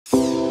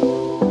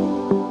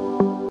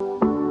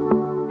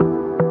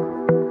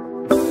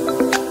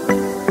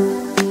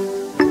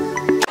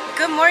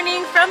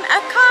from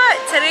Epcot.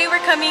 Today we're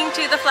coming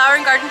to the Flower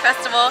and Garden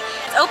Festival.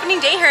 It's opening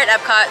day here at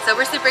Epcot, so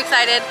we're super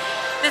excited.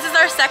 This is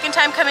our second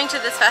time coming to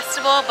this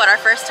festival, but our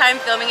first time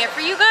filming it for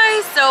you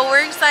guys, so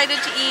we're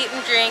excited to eat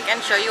and drink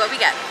and show you what we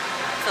get.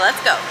 So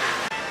let's go.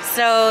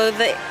 So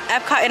the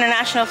Epcot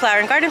International Flower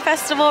and Garden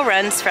Festival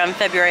runs from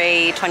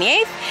February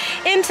 28th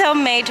until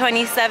May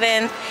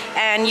 27th,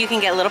 and you can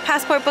get little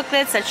passport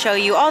booklets that show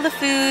you all the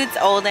foods,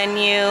 old and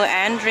new,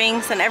 and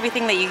drinks and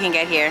everything that you can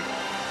get here.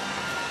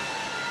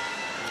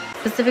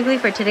 Specifically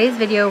for today's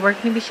video, we're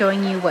going to be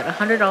showing you what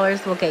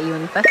 $100 will get you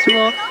in the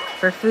festival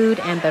for food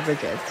and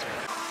beverages.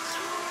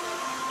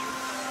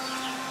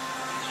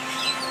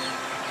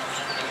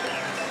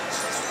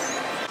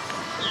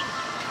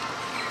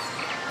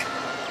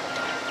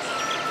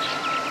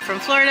 From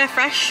Florida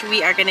Fresh,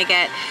 we are gonna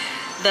get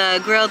the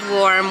grilled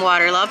warm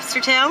water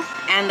lobster tail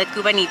and the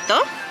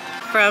cubanito.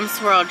 From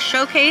Swirled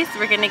Showcase,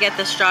 we're gonna get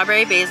the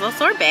strawberry basil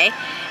sorbet,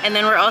 and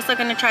then we're also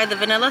gonna try the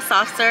vanilla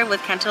soft serve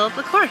with cantaloupe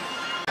liqueur.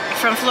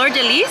 From Fleur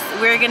de Lis,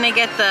 we're gonna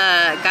get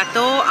the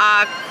gâteau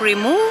à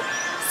crémeux,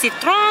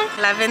 citron,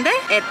 lavender,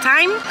 et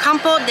thyme,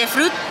 campo de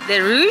fruits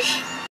de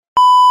rouge.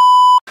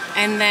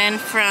 And then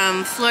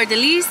from Fleur de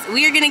Lis,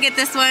 we are gonna get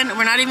this one.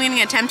 We're not even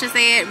gonna attempt to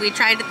say it. We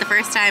tried it the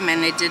first time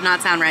and it did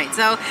not sound right.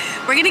 So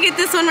we're gonna get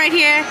this one right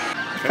here.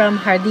 From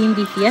Jardín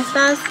de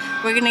Fiestas,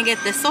 we're gonna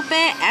get the sope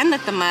and the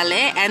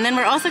tamale. And then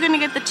we're also gonna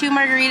get the 2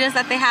 margaritas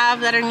that they have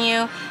that are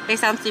new. They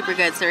sound super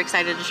good, so we're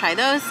excited to try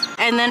those.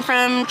 And then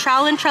from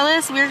Trowel and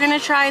Trellis, we're gonna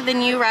try the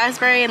new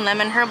raspberry and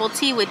lemon herbal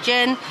tea with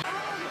gin.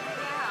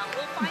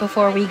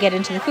 Before we get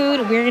into the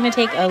food, we're gonna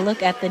take a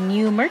look at the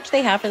new merch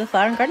they have for the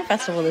Flower and Garden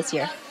Festival this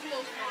year.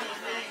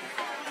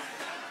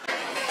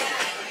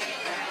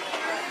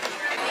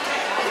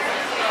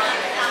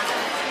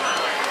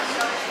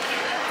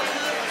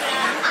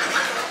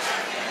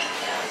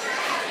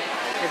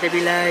 They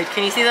be light.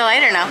 Can you see the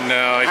light or no?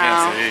 No, I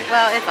can't see.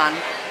 Well, it's on.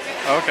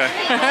 Oh, okay.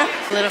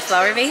 Little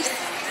flower vase.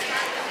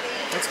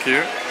 That's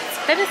cute.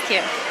 That is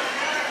cute.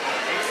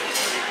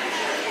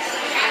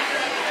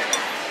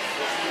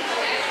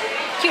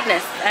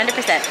 Cuteness,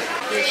 100%.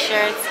 These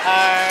shirts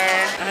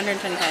are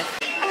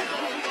 $125.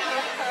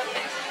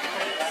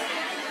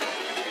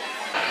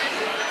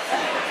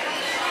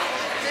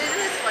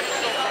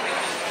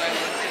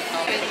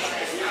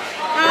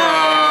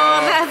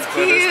 Oh, that's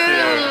cute.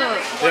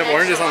 They have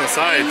oranges on the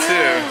side too.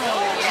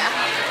 Yeah.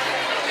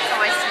 So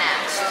I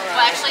snatched.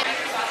 Well, actually,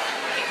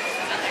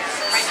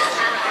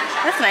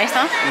 that's nice,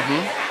 huh?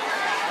 Mm-hmm.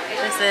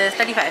 This is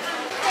 $35.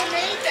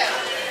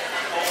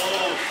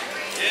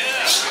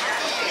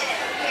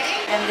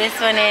 And this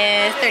one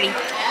is $30.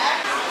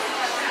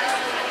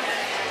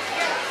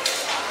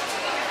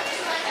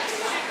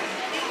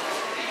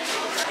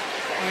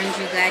 Aren't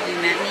you glad you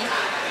met me?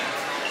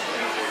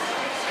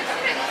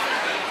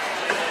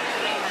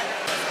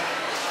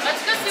 Let's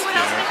go see what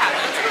else they have.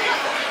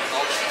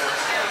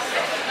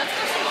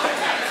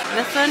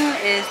 This one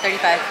is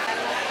 $35.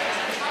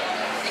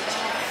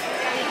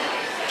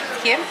 It's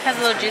cute. Has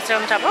a little juicer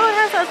on the top. Oh,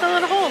 it has the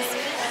little holes.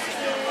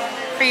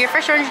 For your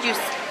fresh orange juice.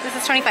 This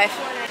is $25.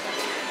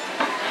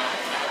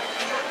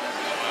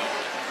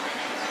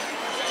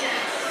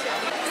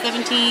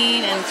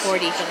 $17 and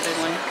 $40 for the big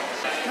one.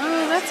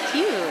 Oh, that's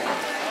cute.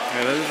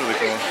 Yeah, that is really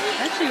cool.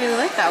 I actually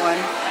really like that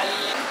one.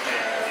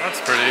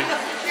 That's pretty.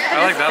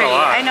 I like that a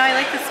lot. I know, I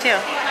like this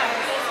too.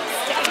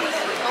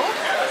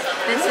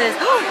 This is,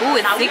 ooh,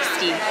 it's $60.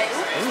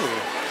 Ooh.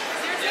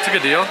 It's a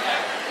good deal.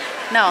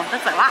 No,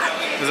 that's a lot.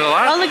 Is it a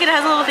lot? Oh, look, it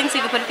has a little thing so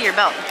you can put it through your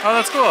belt. Oh,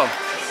 that's cool.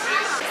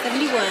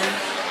 71.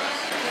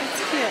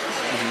 That's cute.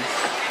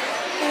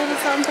 Oh, the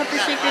salt and pepper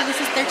shaker.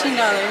 This is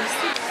 $13.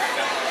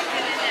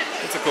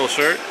 It's a cool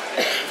shirt.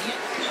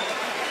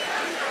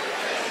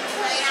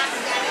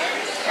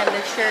 And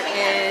the shirt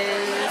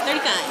is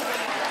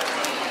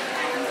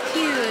 $35.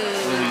 Cute.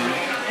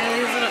 And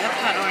these little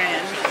Epcot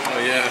orange.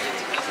 Oh yeah.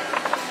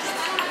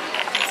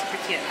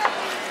 Super cute.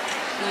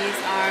 These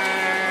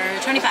are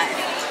 $25.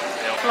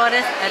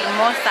 Flores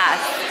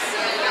Hermosas.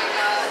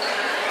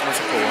 That's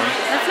a cool one.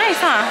 That's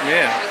nice, huh?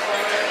 Yeah.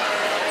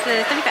 It's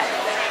 $35.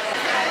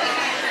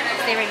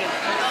 Stay right here.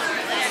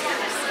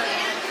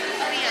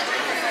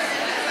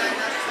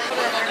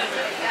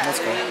 That's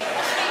cool.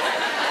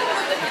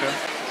 Okay.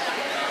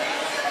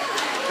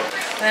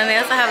 And then they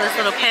also have this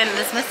little pen,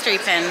 this mystery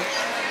pen,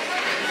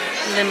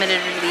 limited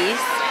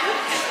release.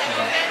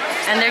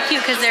 And they're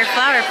cute because they're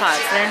flower pots.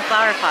 They're in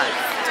flower pots.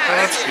 Oh,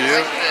 that's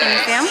cute. Can you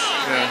see them?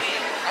 Yeah.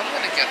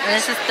 And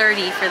this is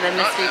 $30 for the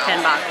mystery pen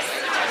box.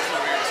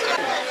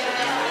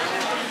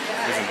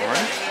 Is it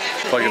orange?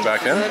 Plug it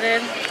back in.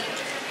 Loaded.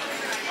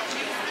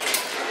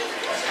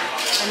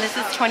 And this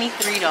is $23.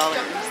 Do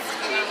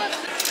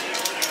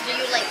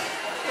you like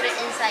put it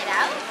inside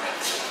out?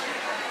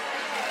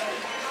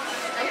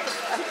 I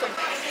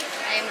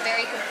am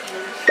very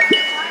confused.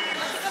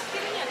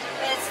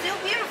 It's still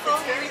beautiful.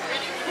 It's very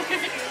pretty.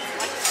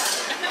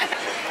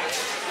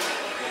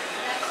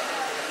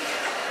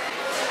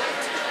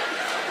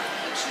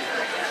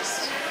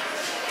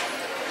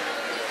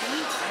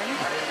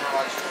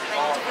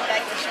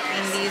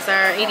 And these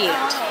are 88.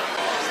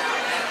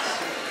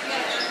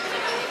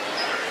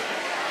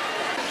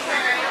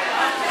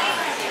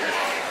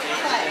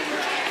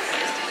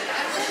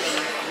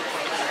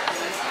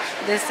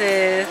 This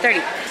is 30.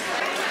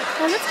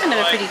 Well, that's kind of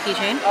a pretty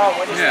keychain.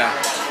 Yeah.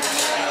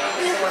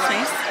 That's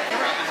nice.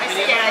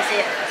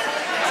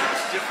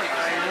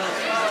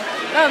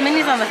 Oh,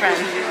 Minnie's on the front.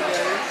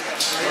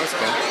 That's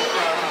cool.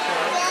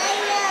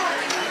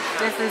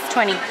 This is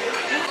 20.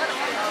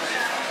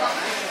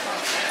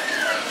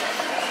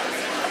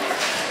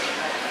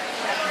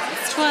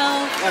 It's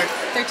 12 or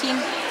 13.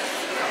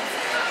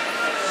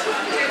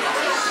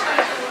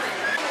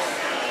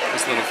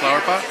 This little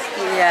flower pot?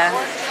 Yeah.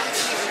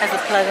 Has a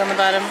plug on the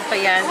bottom.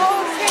 But yeah,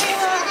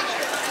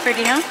 it's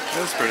pretty, huh?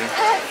 That's pretty.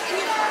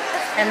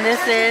 And this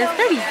is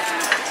 30.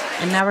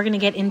 And now we're going to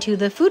get into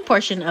the food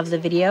portion of the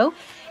video.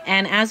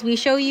 And as we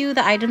show you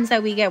the items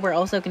that we get, we're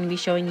also going to be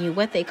showing you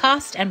what they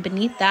cost. And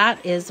beneath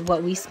that is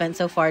what we spent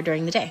so far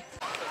during the day.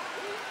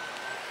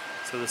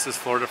 So this is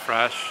Florida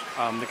Fresh.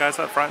 The guys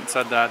up front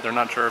said that they're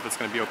not sure if it's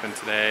going to be open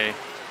today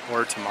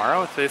or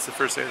tomorrow. Today's the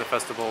first day of the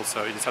festival,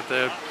 so you just have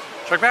to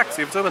check back,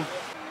 see if it's open.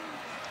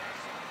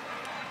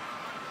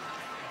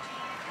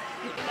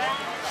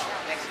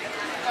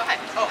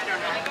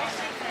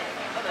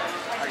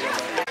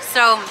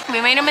 So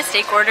we made a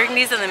mistake ordering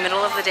these in the middle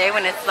of the day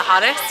when it's the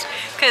hottest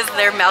because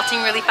they're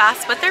melting really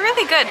fast, but they're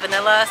really good.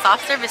 Vanilla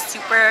soft serve is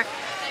super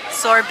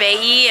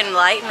sorbet-y and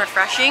light and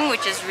refreshing,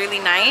 which is really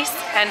nice,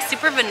 and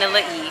super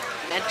vanilla-y.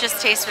 It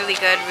just tastes really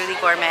good, really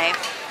gourmet.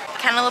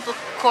 Cantaloupe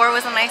liqueur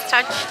was a nice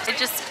touch. It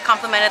just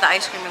complemented the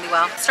ice cream really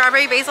well.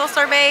 Strawberry basil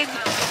sorbet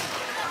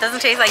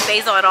doesn't taste like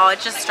basil at all.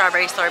 It's just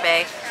strawberry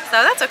sorbet.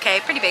 So that's okay,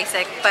 pretty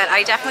basic, but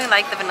I definitely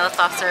like the vanilla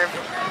soft serve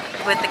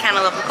with the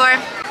cantaloupe liqueur.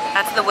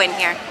 That's the win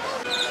here.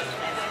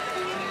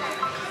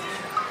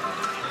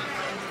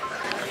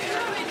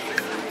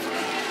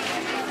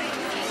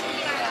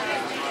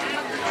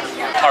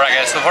 Alright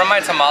guys, so for my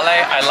tamale,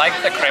 I like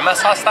the crema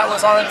sauce that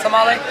was on the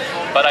tamale,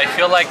 but I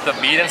feel like the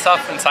meat and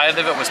stuff inside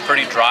of it was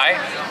pretty dry.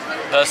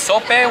 The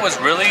sope was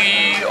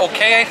really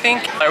okay, I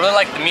think. I really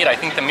like the meat. I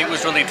think the meat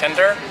was really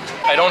tender.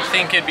 I don't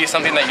think it'd be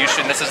something that you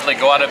should necessarily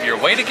go out of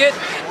your way to get,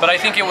 but I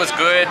think it was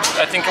good.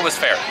 I think it was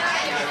fair.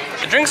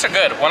 The drinks are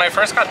good. When I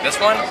first got this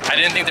one, I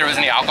didn't think there was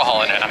any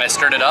alcohol in it, and I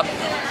stirred it up,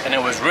 and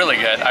it was really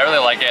good. I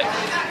really like it.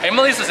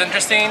 Emily's was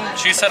interesting.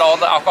 She said all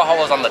the alcohol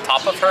was on the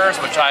top of hers,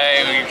 which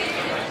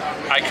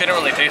I couldn't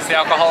really taste the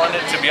alcohol in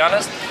it, to be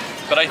honest.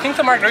 But I think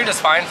the margarita is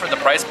fine for the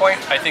price point.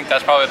 I think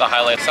that's probably the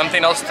highlight.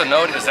 Something else to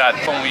note is that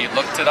when we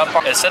looked it up,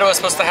 it said it was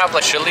supposed to have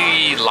like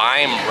chili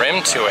lime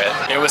rim to it.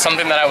 It was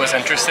something that I was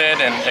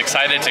interested and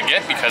excited to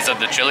get because of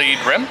the chili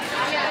rim.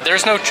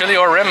 There's no chili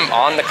or rim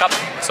on the cup,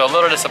 so a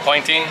little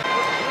disappointing.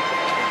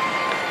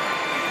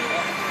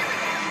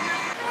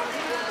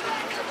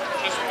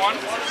 Just one?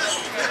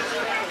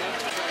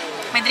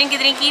 My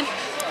drinky,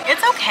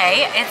 it's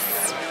okay.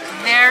 It's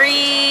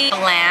very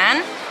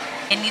bland.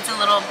 It needs a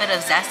little bit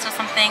of zest or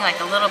something,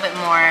 like a little bit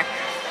more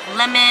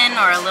lemon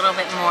or a little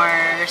bit more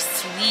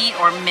sweet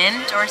or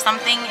mint or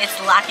something. It's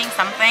lacking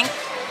something.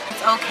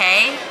 It's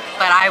okay,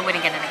 but I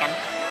wouldn't get it again.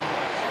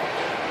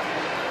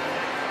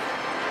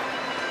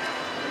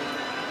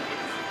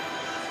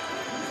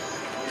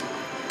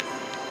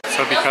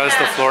 So because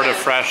the Florida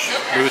Fresh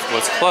booth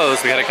was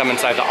closed, we had to come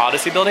inside the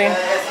Odyssey building,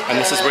 and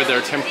this is where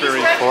their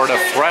temporary Florida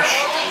Fresh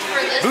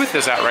booth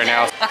is at right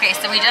now. Okay,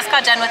 so we just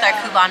got done with our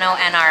cubano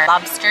and our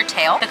lobster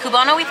tail. The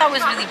cubano we thought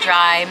was really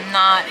dry,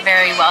 not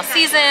very well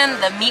seasoned.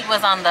 The meat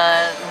was on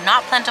the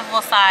not plentiful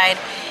side.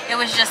 It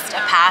was just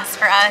a pass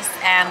for us,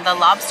 and the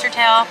lobster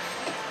tail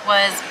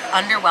was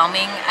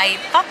underwhelming. I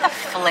thought the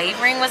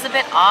flavoring was a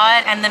bit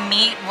odd, and the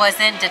meat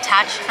wasn't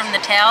detached from the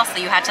tail, so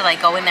you had to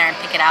like go in there and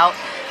pick it out.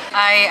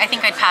 I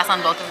think I'd pass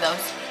on both of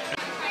those.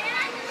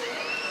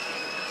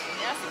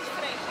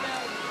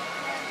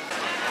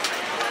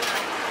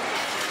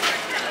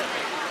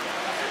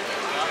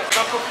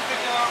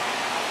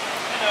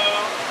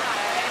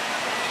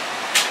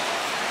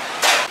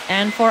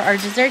 And for our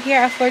dessert here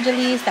at Fleur de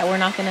Lis that we're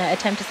not going to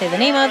attempt to say the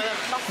name of,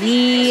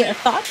 we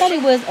thought that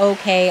it was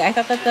okay. I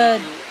thought that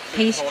the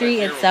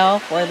pastry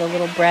itself or the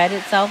little bread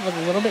itself was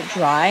a little bit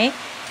dry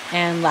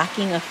and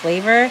lacking a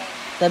flavor.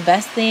 The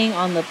best thing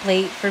on the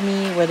plate for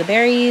me were the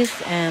berries,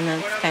 and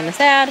that's kind of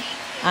sad.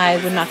 I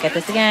would not get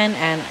this again,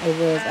 and it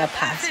was a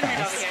pass for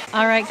us.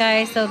 Alright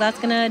guys, so that's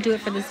gonna do it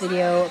for this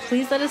video.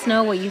 Please let us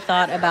know what you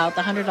thought about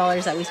the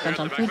 $100 that we spent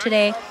on food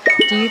today.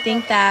 Do you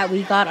think that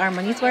we got our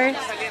money's worth?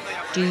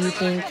 Do you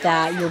think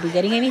that you'll be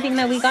getting anything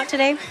that we got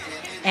today?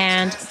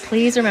 And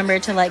please remember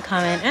to like,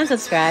 comment, and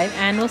subscribe,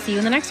 and we'll see you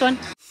in the next one.